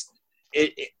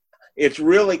 It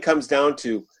really comes down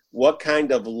to what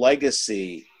kind of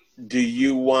legacy do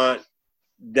you want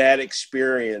that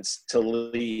experience to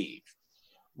leave?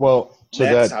 Well,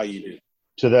 that's how you do.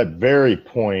 To that very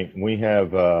point, we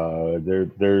have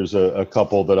there's a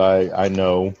couple that I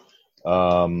know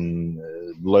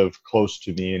live close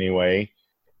to me anyway,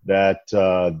 that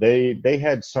they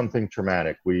had something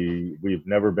traumatic. We've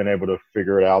never been able to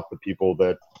figure it out, the people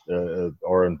that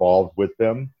are involved with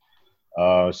them.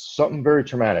 Something very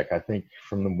traumatic. I think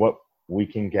from what we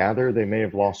can gather, they may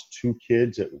have lost 2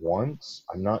 kids at once.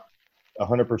 I'm not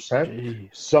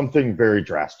 100%. Something very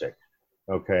drastic.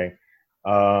 Okay.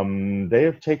 They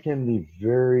have taken the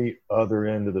very other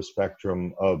end of the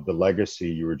spectrum of the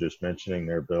legacy you were just mentioning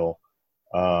there, Bill.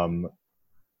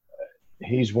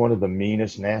 He's one of the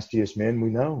meanest, nastiest men we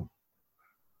know.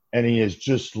 And he has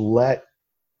just let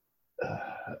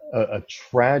a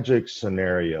tragic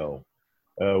scenario,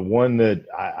 one that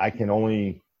I can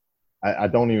only, I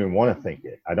don't even want to think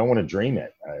it. I don't want to dream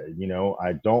it.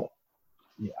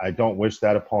 I don't wish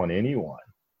that upon anyone.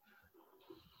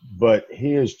 But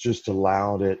he has just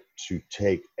allowed it to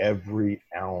take every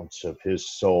ounce of his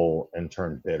soul and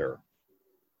turn bitter.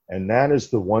 And that is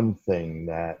the one thing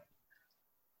that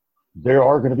there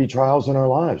are going to be trials in our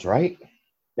lives, right?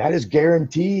 That is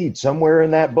guaranteed somewhere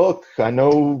in that book. I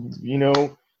know,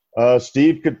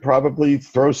 Steve could probably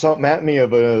throw something at me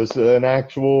of an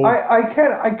actual. I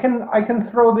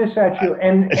can throw this at you,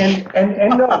 and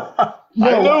no.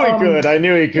 I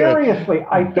knew he could. Seriously,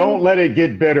 don't let it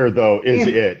get bitter, though.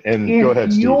 And go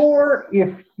ahead, Steve.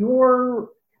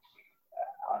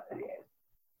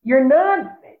 You're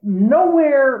not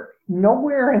nowhere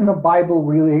in the Bible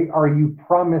really are you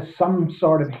promised some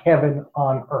sort of heaven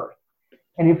on earth.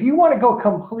 And if you want to go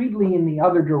completely in the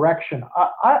other direction,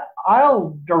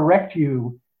 I'll direct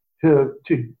you to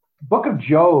Book of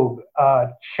Job,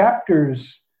 chapters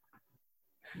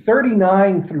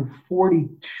 39 through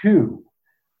 42.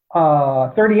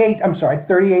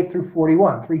 38 through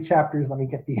 41, 3 chapters. Let me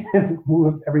get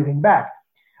move everything back.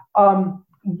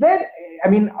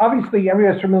 Obviously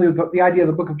everybody's familiar with the idea of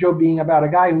the Book of Job being about a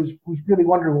guy who's really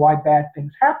wondering why bad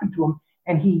things happen to him,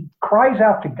 and he cries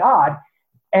out to God,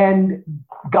 and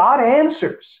God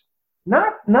answers,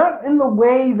 not in the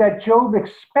way that Job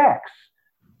expects,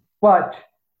 but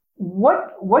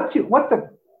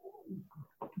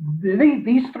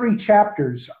these 3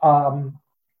 chapters,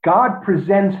 God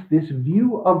presents this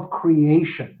view of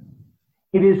creation.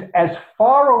 It is as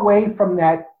far away from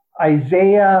that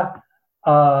Isaiah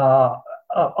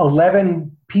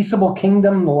 11 peaceable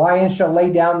kingdom, the lion shall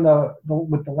lay down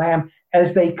with the lamb,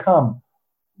 as they come.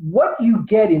 What you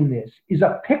get in this is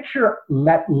a picture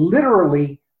that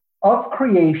literally of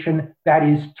creation that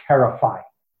is terrifying.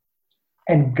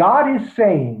 And God is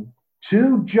saying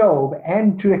to Job,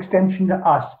 and to extension to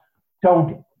us,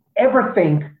 don't ever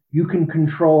think you can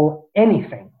control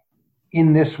anything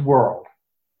in this world.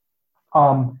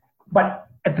 But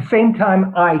at the same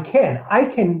time, I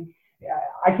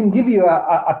can give you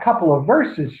a couple of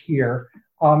verses here.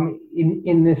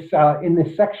 In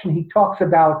this section, he talks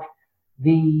about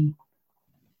the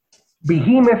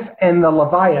behemoth and the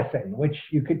leviathan, which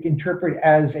you could interpret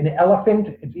as an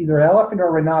elephant. It's either an elephant or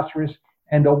a rhinoceros,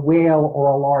 and a whale or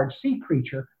a large sea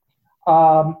creature.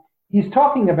 He's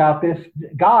talking about this,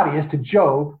 God is, to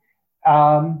Job,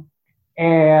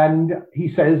 and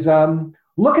he says,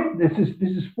 look at this is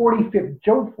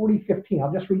Job 40:15.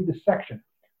 I'll just read this section.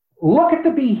 Look at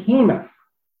the behemoth,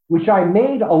 which I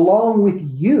made along with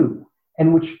you,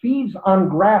 and which feeds on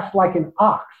grass like an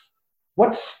ox.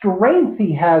 What strength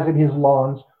he has in his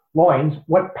loins,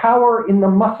 what power in the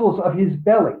muscles of his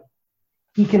belly.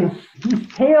 His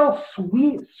tail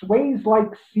sways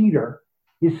like cedar.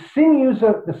 The sinews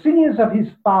of his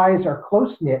thighs are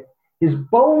close knit. His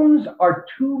bones are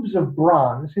tubes of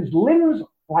bronze. His limbs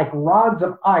like rods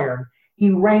of iron. He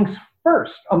ranks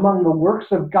first among the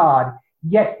works of God,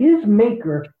 yet his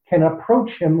maker can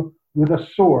approach him with a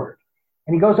sword.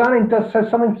 And he goes on and says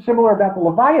something similar about the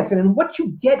Leviathan. And what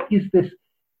you get is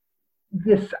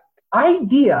this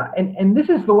idea, and this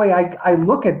is the way I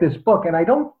look at this book, and I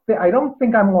don't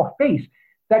think I'm off base,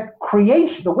 that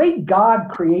creation, the way God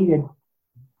created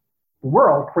the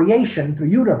world, creation, the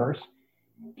universe,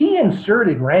 he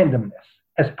inserted randomness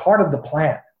as part of the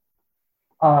plan.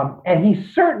 And he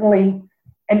certainly,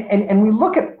 and we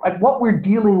look at what we're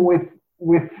dealing with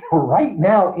right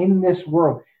now in this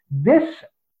world. This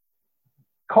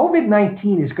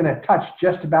COVID-19 is going to touch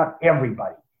just about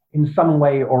everybody in some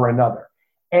way or another.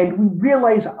 And we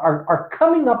realize are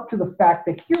coming up to the fact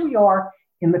that here we are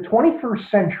in the 21st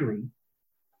century.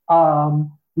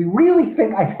 We really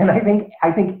think, and I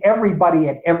think everybody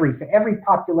at every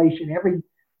population, every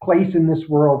place in this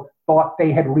world thought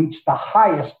they had reached the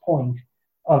highest point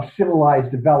of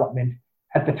civilized development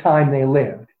at the time they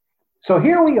lived. So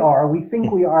here we are. We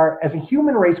think we are, as a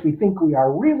human race, we think we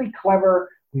are really clever.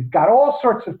 We've got all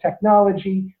sorts of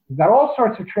technology. We've got all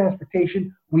sorts of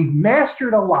transportation. We've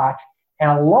mastered a lot.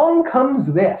 And along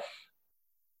comes this.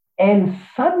 And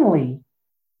suddenly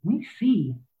we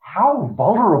see how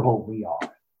vulnerable we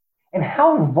are and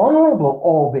how vulnerable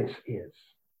all this is.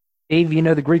 Dave, you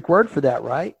know the Greek word for that,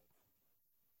 right?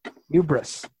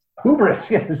 Hubris. Hubris,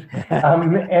 yes.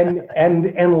 And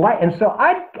so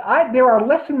there are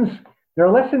lessons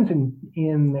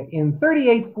in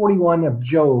 38:41 of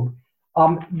Job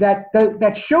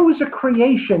that shows a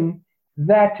creation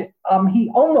that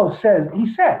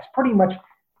he says pretty much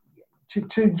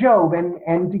to Job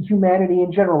and to humanity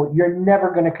in general, you're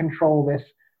never going to control this,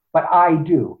 but I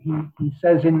do. He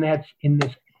says in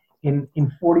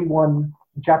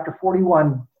chapter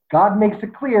 41, God makes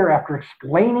it clear after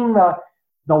explaining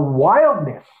the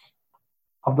wildness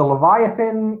of the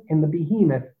Leviathan and the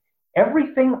Behemoth,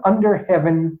 everything under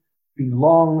heaven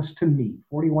belongs to me.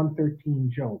 41:13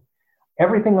 Job.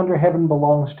 Everything under heaven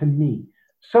belongs to me.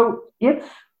 So it's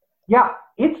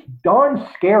darn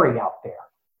scary out there.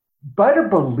 Better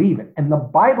believe it. And the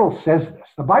Bible says this.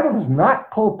 The Bible does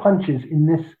not pull punches in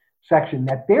this section,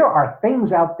 that there are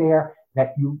things out there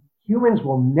that humans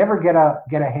will never get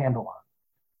a handle on.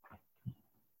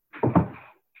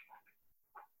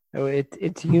 Oh,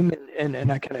 it's human,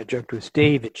 and I kind of joked with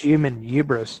Steve, it's human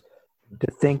hubris to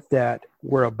think that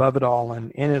we're above it all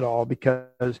and in it all,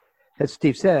 because, as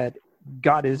Steve said,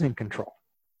 God is in control.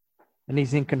 And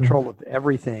he's in control of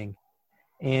everything.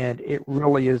 And it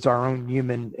really is our own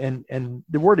human, and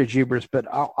the word is hubris, but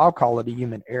I'll call it a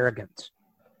human arrogance,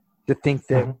 to think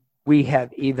that we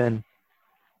have even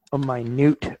a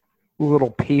minute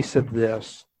little piece of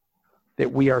this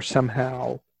that we are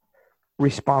somehow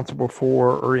responsible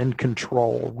for or in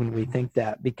control when we think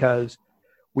that, because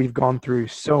we've gone through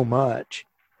so much,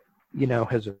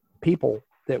 as a people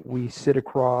that we sit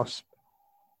across,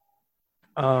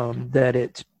 that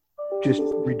it's just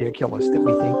ridiculous that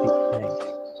we think these things.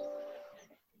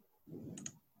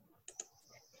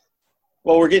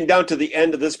 Well, we're getting down to the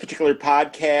end of this particular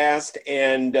podcast,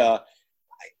 and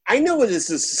I know this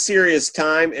is a serious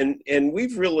time, and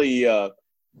we've really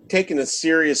taken a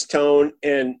serious tone,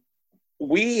 and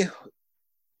I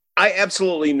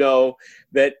absolutely know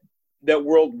that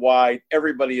worldwide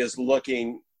everybody is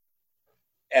looking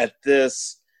at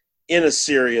this in a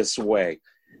serious way.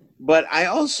 But I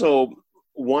also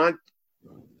want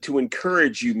to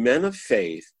encourage you, men of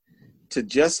faith, to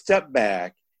just step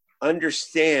back,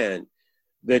 understand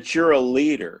that you're a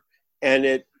leader, and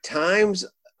at times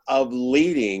of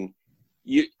leading,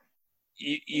 you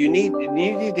need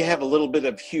to have a little bit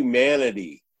of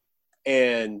humanity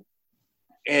and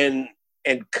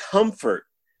comfort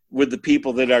with the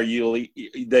people that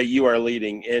you are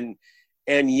leading.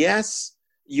 And yes,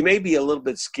 you may be a little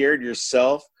bit scared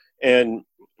yourself. And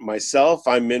myself,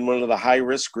 I'm in one of the high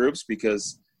risk groups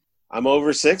because I'm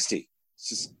over 60. It's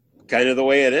just kind of the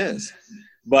way it is.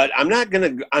 But I'm not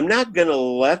gonna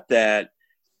let that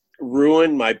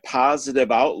ruin my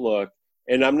positive outlook,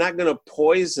 and I'm not gonna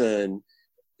poison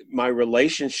my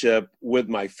relationship with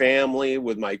my family,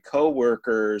 with my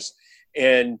coworkers,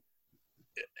 and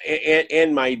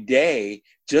my day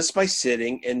just by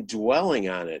sitting and dwelling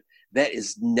on it. That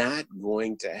is not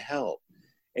going to help.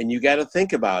 And you got to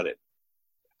think about it.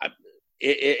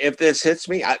 If this hits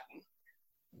me,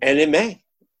 and it may,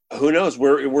 who knows?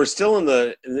 We're still in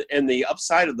the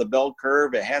upside of the bell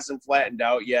curve. It hasn't flattened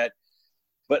out yet.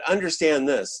 But understand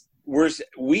this: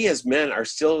 we as men are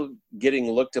still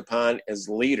getting looked upon as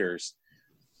leaders,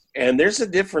 and there's a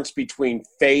difference between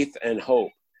faith and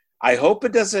hope. I hope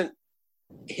it doesn't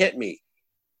hit me,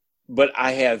 but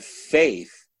I have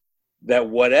faith that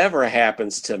whatever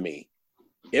happens to me,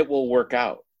 it will work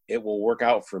out. It will work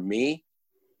out for me,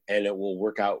 and it will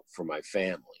work out for my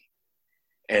family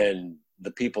and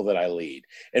the people that I lead.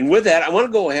 And with that, I want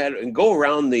to go ahead and go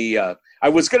around I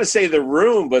was going to say the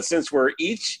room, but since we're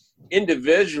each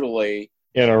individually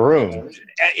in a room,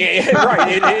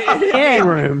 right? In a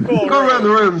room. Go around the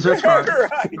rooms. That's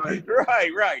fine.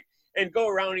 Right. And go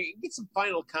around and get some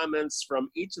final comments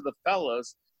from each of the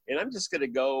fellows. And I'm just going to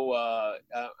go,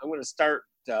 I'm going to start,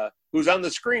 who's on the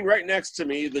screen right next to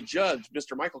me, the judge,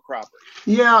 Mr. Michael Cropper.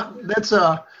 Yeah, that's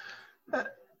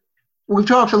we've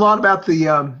talked a lot about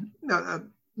the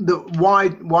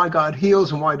why God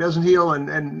heals and why He doesn't heal,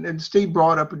 and Steve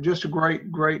brought up just a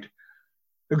great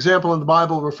example in the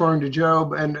Bible referring to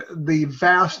Job and the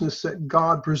vastness that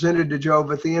God presented to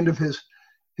Job at the end of his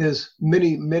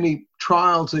many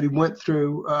trials that he went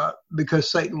through because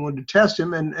Satan wanted to test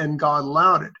him, and God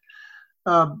allowed it.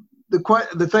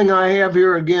 The thing I have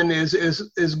here again is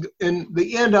in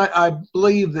the end, I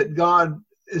believe that God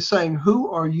is saying,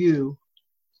 "Who are you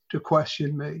to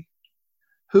question me?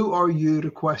 Who are you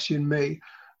to question me?"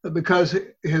 Because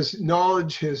His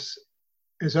knowledge, His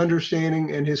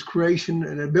understanding, and His creation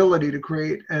and ability to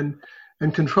create and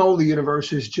control the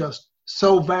universe is just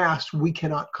so vast we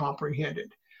cannot comprehend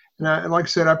it. And like I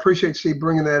said, I appreciate Steve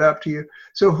bringing that up to you.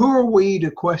 So who are we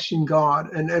to question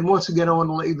God? And once again, I want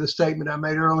to leave the statement I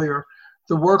made earlier.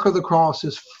 The work of the cross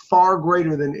is far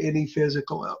greater than any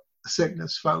physical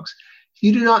sickness, folks. If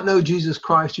you do not know Jesus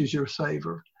Christ as your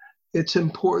Savior, it's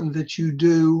important that you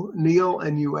do kneel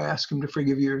and you ask Him to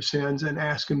forgive you your sins and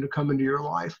ask Him to come into your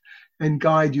life and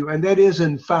guide you. And that is,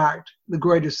 in fact, the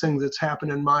greatest thing that's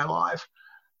happened in my life.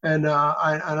 And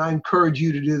I encourage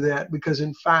you to do that, because,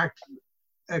 in fact,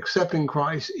 accepting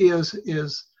Christ is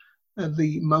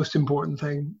the most important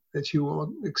thing that you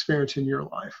will experience in your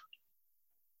life.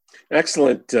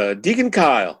 Excellent. Deacon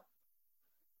Kyle.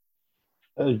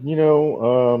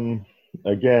 Again,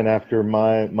 after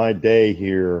my day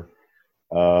here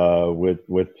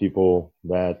with people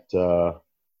that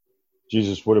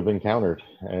Jesus would have encountered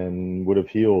and would have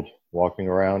healed, walking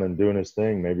around and doing His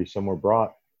thing, maybe some were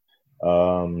brought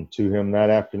to Him that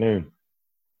afternoon.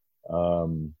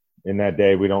 In that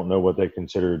day, we don't know what they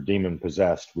considered demon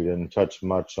possessed. We didn't touch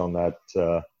much on that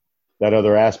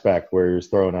other aspect where He was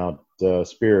throwing out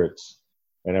spirits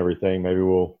and everything. Maybe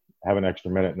we'll have an extra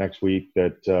minute next week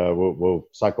that we'll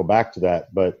cycle back to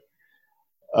that. But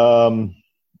in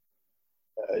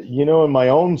my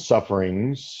own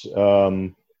sufferings,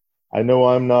 I know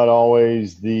I'm not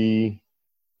always the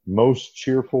most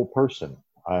cheerful person.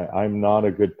 I'm not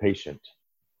a good patient.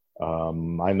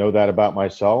 I know that about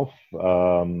myself.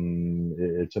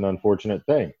 It's an unfortunate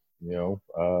thing,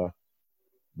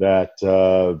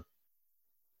 that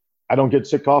I don't get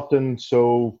sick often.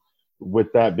 So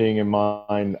with that being in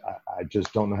mind, I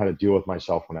just don't know how to deal with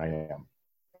myself when I am.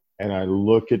 And I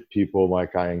look at people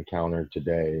like I encountered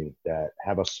today that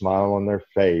have a smile on their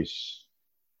face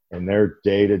and their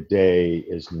day-to-day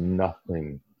is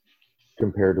nothing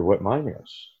compared to what mine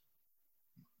is.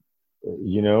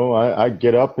 I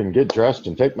get up and get dressed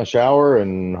and take my shower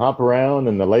and hop around,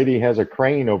 and the lady has a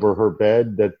crane over her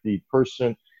bed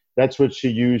that's what she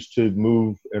used to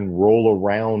move and roll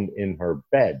around in her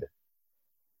bed.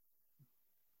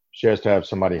 She has to have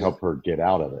somebody help her get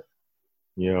out of it,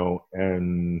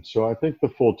 and so I think the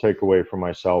full takeaway for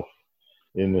myself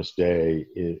in this day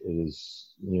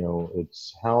is,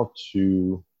 it's how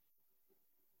to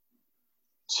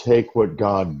take what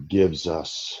God gives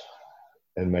us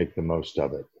and make the most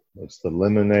of it. It's the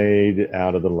lemonade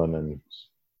out of the lemons.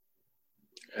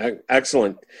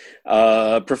 Excellent.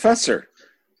 Professor.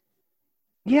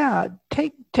 Yeah,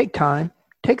 take time.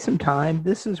 Take some time.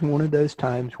 This is one of those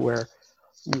times where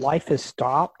life has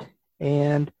stopped,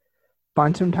 and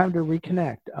find some time to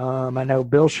reconnect. I know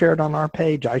Bill shared on our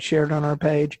page. I shared on our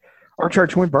page. Our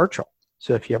church went virtual.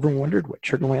 So if you ever wondered what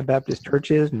Sugar Land Baptist Church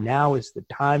is, now is the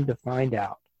time to find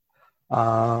out.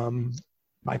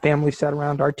 My family sat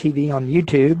around our TV on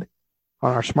YouTube,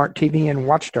 on our smart TV, and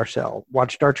watched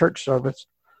our church service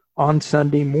on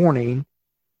Sunday morning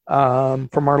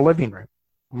from our living room.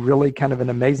 Really kind of an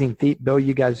amazing feat. Bill,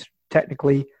 you guys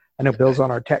technically, I know Bill's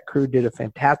on our tech crew, did a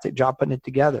fantastic job putting it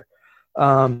together.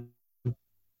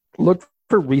 Look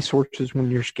for resources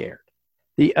when you're scared.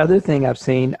 The other thing I've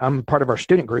seen, I'm part of our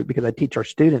student group because I teach our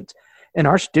students, and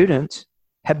our students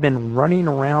have been running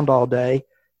around all day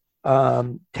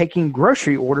taking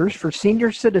grocery orders for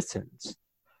senior citizens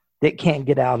that can't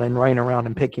get out and running around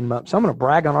and picking them up. So I'm going to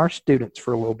brag on our students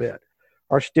for a little bit.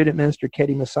 Our student minister,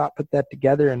 Katie Massat, put that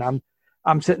together, and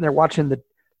I'm sitting there watching the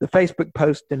Facebook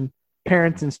post, and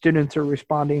parents and students are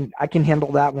responding, I can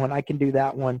handle that one, I can do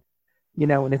that one.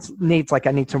 And it's needs like,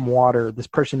 I need some water. This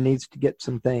person needs to get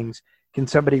some things. Can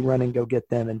somebody run and go get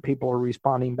them? And people are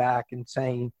responding back and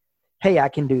saying, hey, I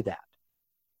can do that.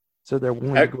 So they're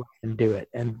willing to go and do it.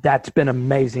 And that's been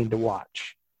amazing to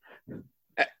watch.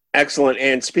 Excellent.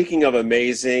 And speaking of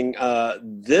amazing,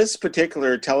 this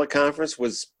particular teleconference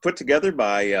was put together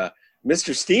by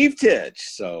Mr. Steve Titch.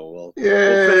 So we'll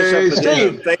finish up the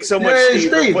dinner. Thanks so much,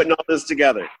 Steve, for putting all this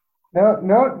together.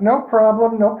 No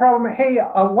problem. No problem. Hey,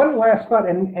 one last thought,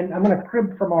 and I'm going to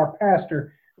crib from our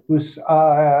pastor,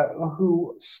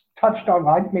 who touched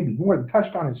on, maybe more than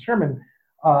touched on his sermon,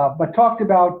 but talked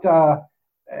about,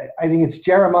 I think it's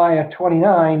Jeremiah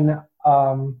 29,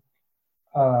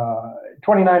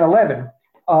 29:11,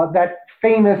 that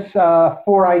famous,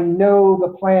 for I know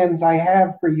the plans I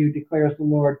have for you, declares the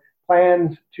Lord,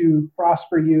 plans to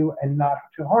prosper you and not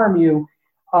to harm you.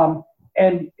 And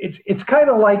it's kind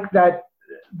of like that,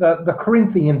 the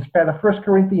Corinthians, the First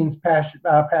Corinthians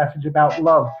passage about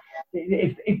love.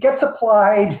 It gets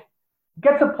applied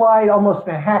almost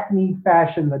in a hackneyed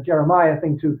fashion, the Jeremiah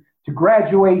thing, to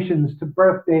graduations, to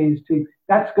birthdays, to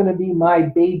that's going to be my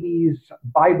baby's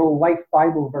life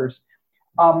Bible verse.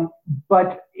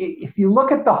 But if you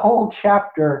look at the whole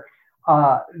chapter,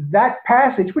 that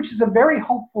passage, which is a very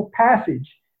hopeful passage,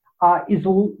 is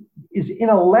in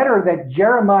a letter that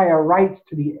Jeremiah writes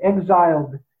to the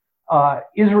exiled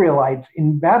Israelites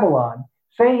in Babylon,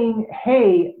 saying,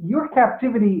 hey, your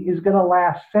captivity is going to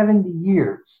last 70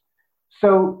 years.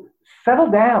 So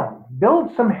settle down,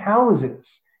 build some houses,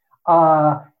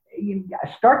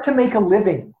 start to make a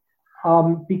living,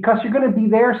 because you're going to be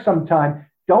there sometime.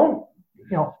 Don't,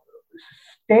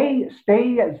 stay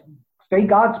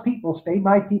God's people, stay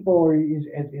my people, or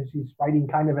as he's writing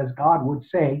kind of as God would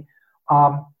say.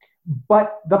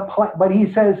 But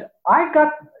he says,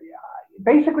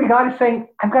 basically God is saying,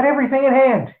 I've got everything in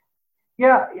hand.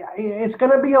 Yeah, it's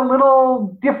going to be a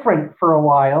little different for a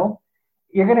while.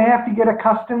 You're going to have to get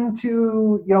accustomed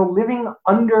to, living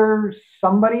under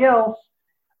somebody else.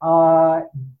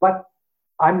 But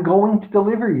I'm going to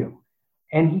deliver you.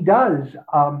 And he does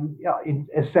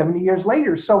 70 years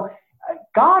later. So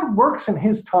God works in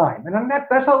his time. And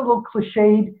that's a little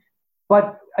cliched,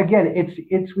 but again,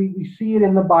 we see it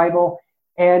in the Bible,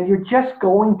 and you're just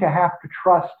going to have to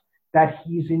trust that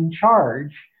he's in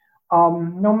charge,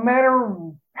 no matter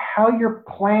how your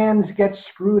plans get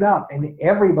screwed up. And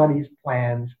everybody's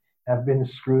plans have been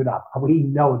screwed up. We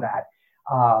know that.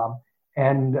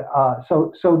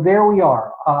 So there we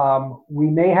are. We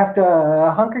may have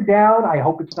to hunker down. I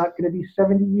hope it's not going to be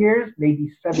 70 years,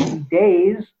 maybe 70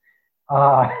 days.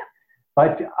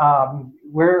 But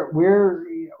we're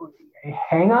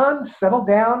hang on, settle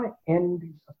down,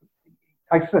 and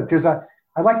like I said,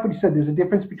 I like what you said. There's a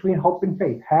difference between hope and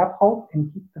faith. Have hope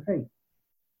and keep the faith.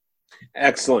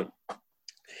 Excellent.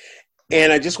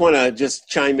 And I just want to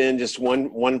chime in just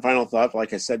one final thought.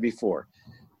 Like I said before,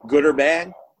 good or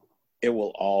bad, it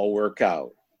will all work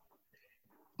out.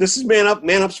 This is Man Up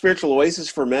Spiritual Oasis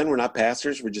for Men. We're not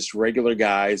pastors. We're just regular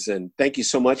guys. And thank you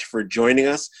so much for joining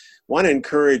us. Want to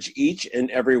encourage each and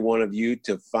every one of you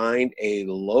to find a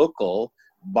local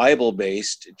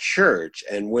Bible-based church.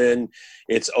 And when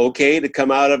it's okay to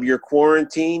come out of your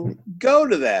quarantine, go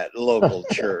to that local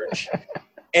church.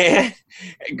 And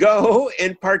go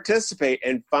and participate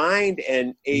and find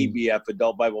an ABF,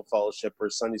 Adult Bible Fellowship, or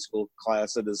Sunday school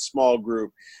class at a small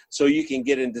group, so you can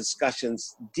get in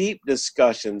discussions, deep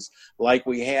discussions like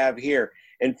we have here,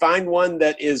 and find one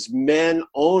that is men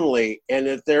only. And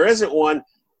if there isn't one,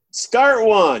 start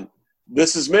one.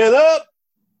 This is Man Up.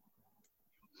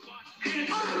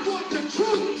 I want the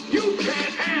truth. You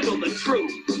can't handle the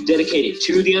truth. Dedicated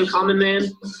to the uncommon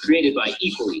man, created by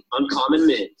equally uncommon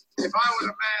men. If I was a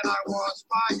man I was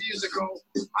 5 years ago,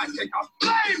 I'd take a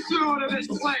flamethrower to this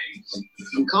place. You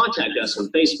can contact us on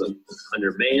Facebook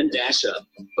under Man-Up.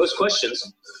 Post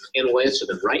questions, and we'll answer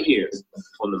them right here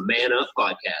on the Man Up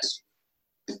Podcast.